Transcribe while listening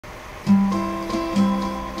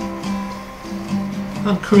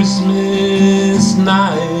On Christmas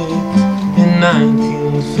night in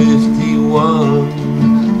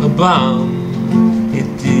 1951, a bomb, it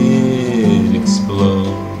did explode.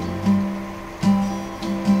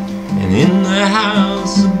 And in the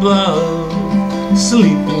house above,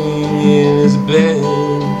 sleeping in his bed,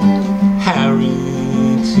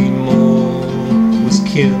 Harriette was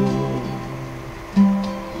killed.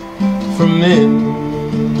 From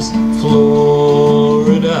Mims,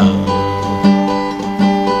 Florida,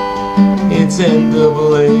 it's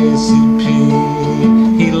NAACP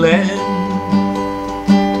he led.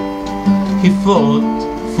 He fought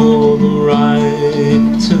for the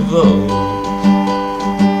right to vote,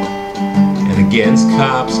 and against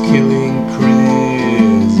cops killing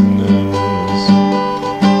prisoners.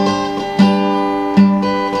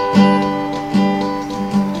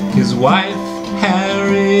 His wife,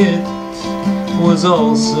 Harriette, was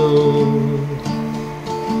also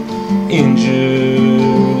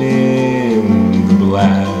injured in the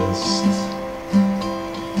blast,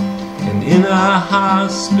 and in a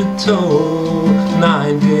hospital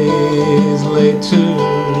 9 days later,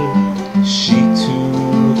 she too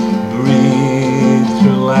breathed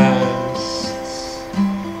her last.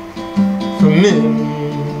 From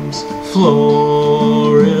Mims,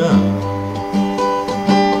 Florida,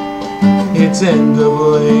 it's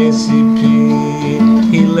NAACP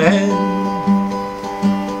he led.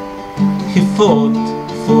 He fought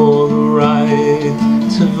for the right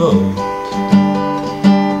to vote,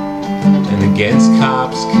 and against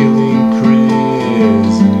cops killing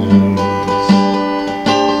prisoners.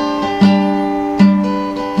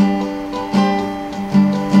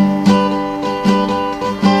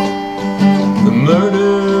 The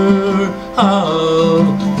murder of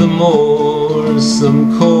the Moors, some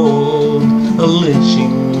called a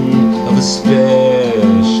lynching of a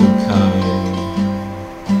special kind,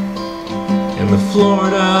 and the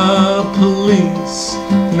Florida police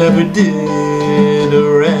never did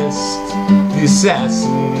arrest the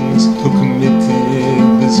assassins who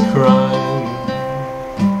committed this crime.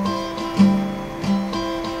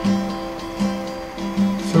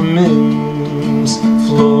 From Mims,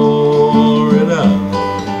 Florida,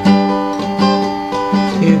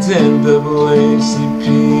 it's NAACP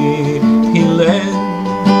he led.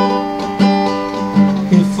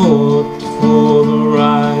 He fought for the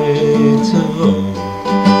right to vote,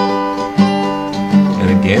 and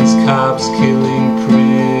against cops killing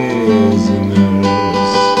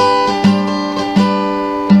prisoners.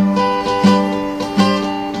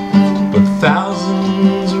 But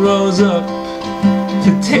thousands rose up to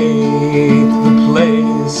take the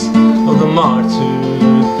place of the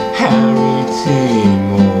martyred Harriette.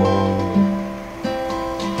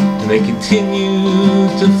 And they continue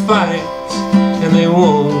to fight, and they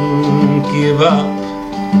won't give up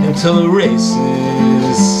until the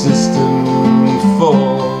racist system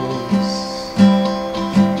falls.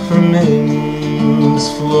 From Mims,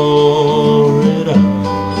 Florida,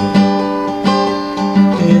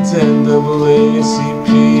 it's NAACP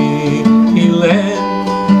he led.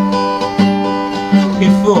 He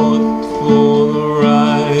fought for the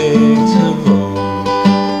right to vote,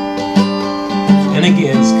 and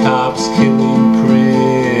against cops killing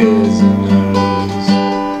prisoners.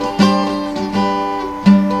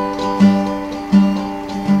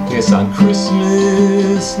 Yes, on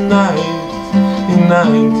Christmas night in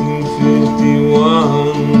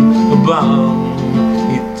 1951, a bomb,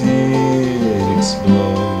 it did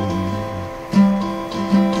explode.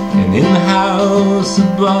 And in the house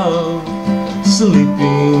above,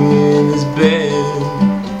 sleeping in his bed,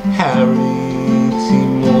 Harriette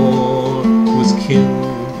was killed.